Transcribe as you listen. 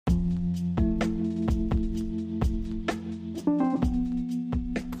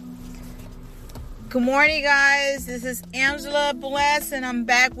Good morning, guys. This is Angela Bless, and I'm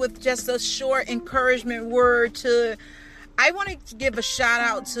back with just a short encouragement word I want to give a shout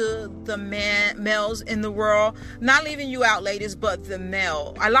out to the males in the world. Not leaving you out, ladies, but the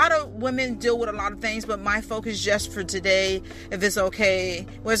male. A lot of women deal with a lot of things, but my focus just for today, if it's okay,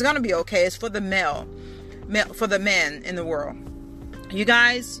 well, it's going to be okay, it's for the for the men in the world. You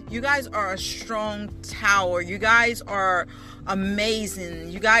guys are a strong tower. You guys are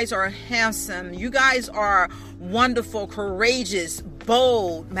amazing. You guys are handsome. You guys are wonderful, courageous,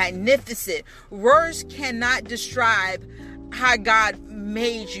 bold, magnificent. Words cannot describe how God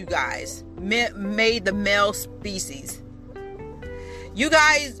made you guys, made the male species. You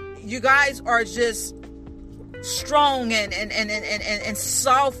guys are just strong and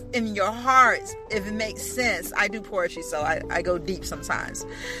soft in your hearts, if it makes sense. I do poetry, so I go deep sometimes.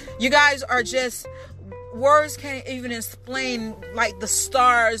 You guys are just, words can't even explain, like the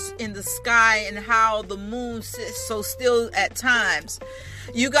stars in the sky and how the moon sits so still at times.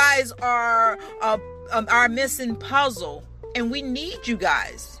 You guys are our missing puzzle, and we need you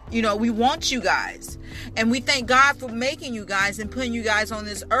guys. We want you guys, and we thank God for making you guys and putting you guys on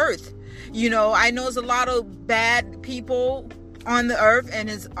this earth. I know there's a lot of bad people on the earth, and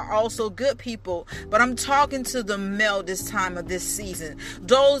it's also good people, but I'm talking to the male this time of this season.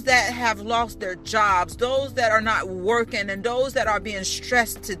 Those that have lost their jobs, those that are not working, and those that are being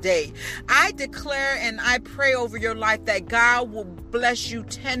stressed today. I declare and I pray over your life that God will bless you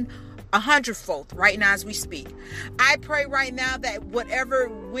 100-fold right now as we speak. I pray right now that whatever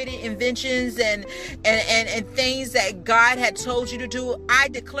witty inventions and things that God had told you to do, I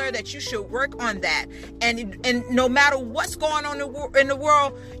declare that you should work on that. And no matter what's going on in the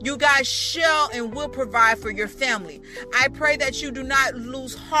world, you guys shall and will provide for your family. I pray that you do not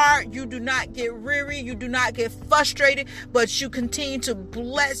lose heart, you do not get weary, you do not get frustrated, but you continue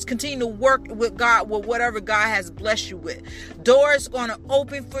to work with God with whatever God has blessed you with. Doors going to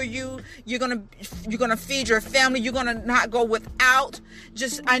open for you. You're gonna feed your family. You're gonna not go without.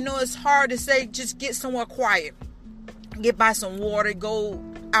 I know it's hard to say, just get somewhere quiet. Get by some water. Go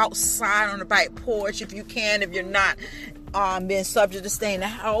outside on the back porch if you can. If you're not being subject to stay in the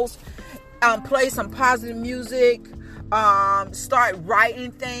house, play some positive music. Start writing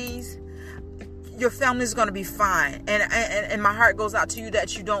things. Your family is going to be fine. And my heart goes out to you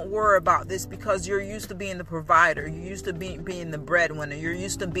that you don't worry about this, because you're used to being the provider. You're used to being the breadwinner. You're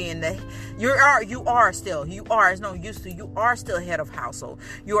used to being you are still head of household.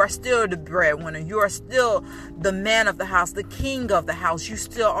 You are still the breadwinner. You are still the man of the house, the king of the house. You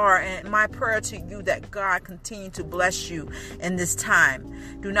still are. And my prayer to you that God continue to bless you in this time.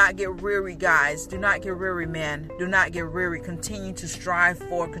 Do not get weary, guys. Do not get weary, man. Do not get weary. Continue to strive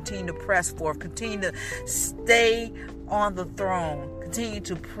forward. Continue to press forward. Continue to stay on the throne. Continue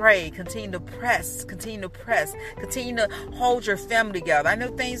to pray. Continue to press. Continue to hold your family together. I know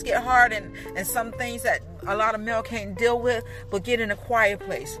things get hard and some things that a lot of male can't deal with, but get in a quiet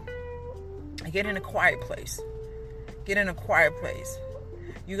place. Get in a quiet place. Get in a quiet place.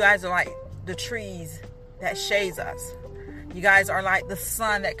 You guys are like the trees that shades us. You guys are like the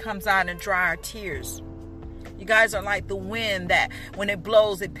sun that comes out and dry our tears. You guys are like the wind that when it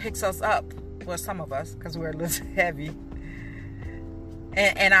blows, it picks us up. Well, some of us, because we're a little heavy.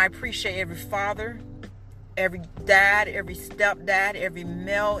 And I appreciate every father, every dad, every stepdad, every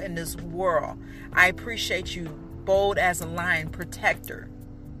male in this world. I appreciate you, bold as a lion, protector.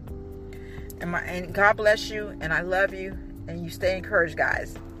 And God bless you, and I love you, and you stay encouraged,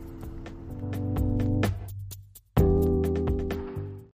 guys.